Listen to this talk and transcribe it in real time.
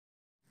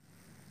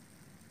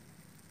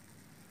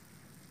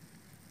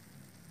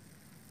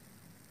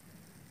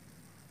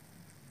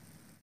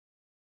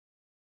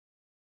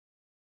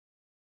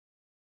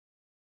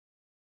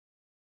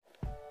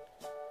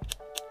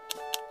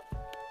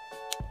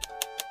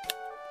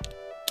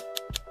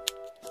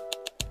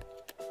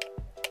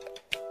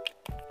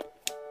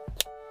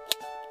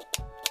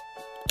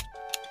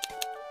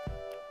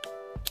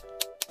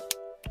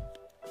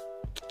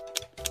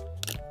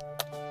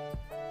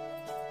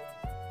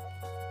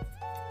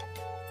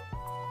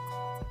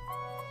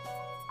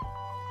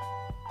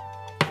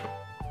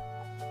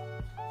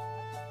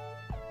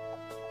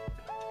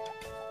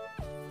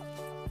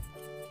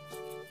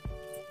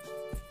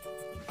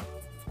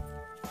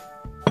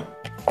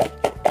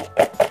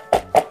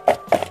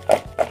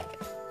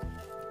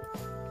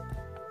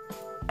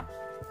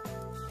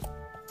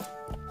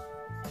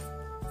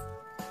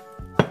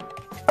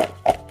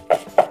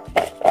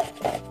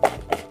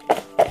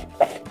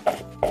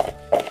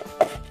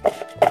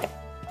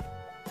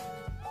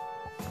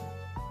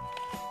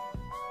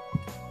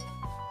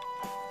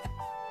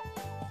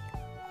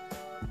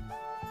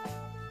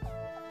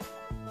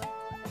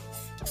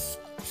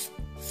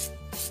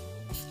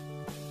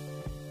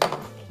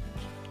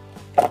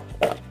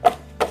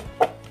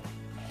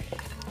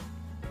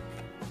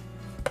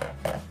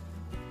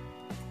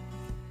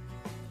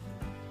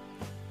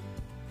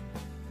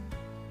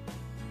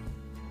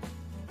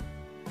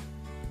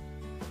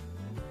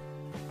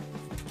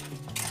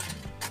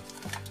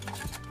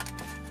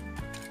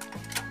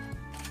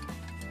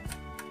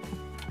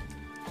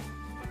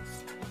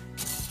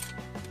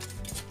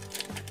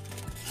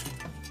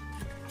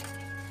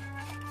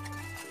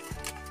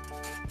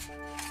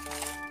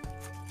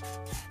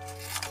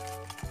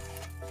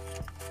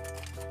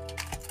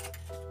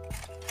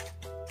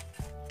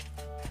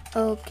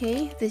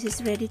Okay, this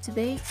is ready to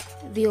bake.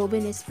 The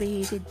oven is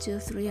preheated to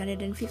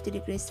 350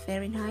 degrees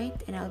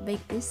Fahrenheit and I'll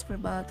bake this for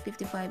about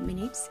 55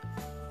 minutes.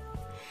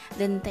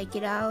 Then take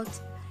it out,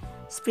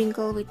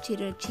 sprinkle with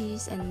cheddar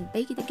cheese and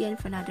bake it again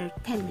for another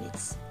 10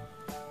 minutes.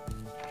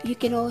 You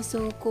can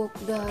also cook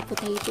the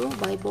potato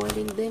by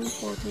boiling them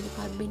for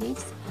 25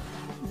 minutes.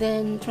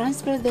 Then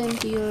transfer them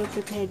to your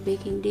prepared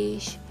baking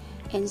dish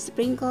and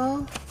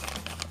sprinkle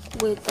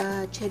with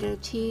cheddar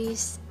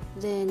cheese.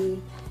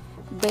 Then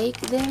bake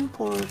them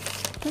for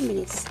 10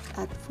 minutes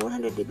at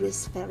 400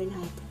 degrees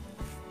Fahrenheit.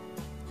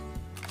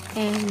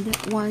 And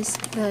once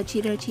the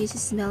cheddar cheese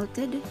is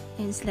melted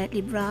and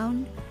slightly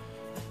brown,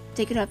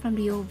 take it out from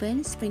the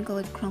oven, sprinkle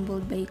with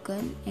crumbled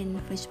bacon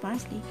and fresh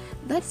parsley.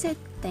 That's it.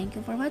 Thank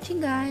you for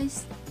watching,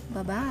 guys.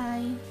 Bye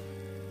bye.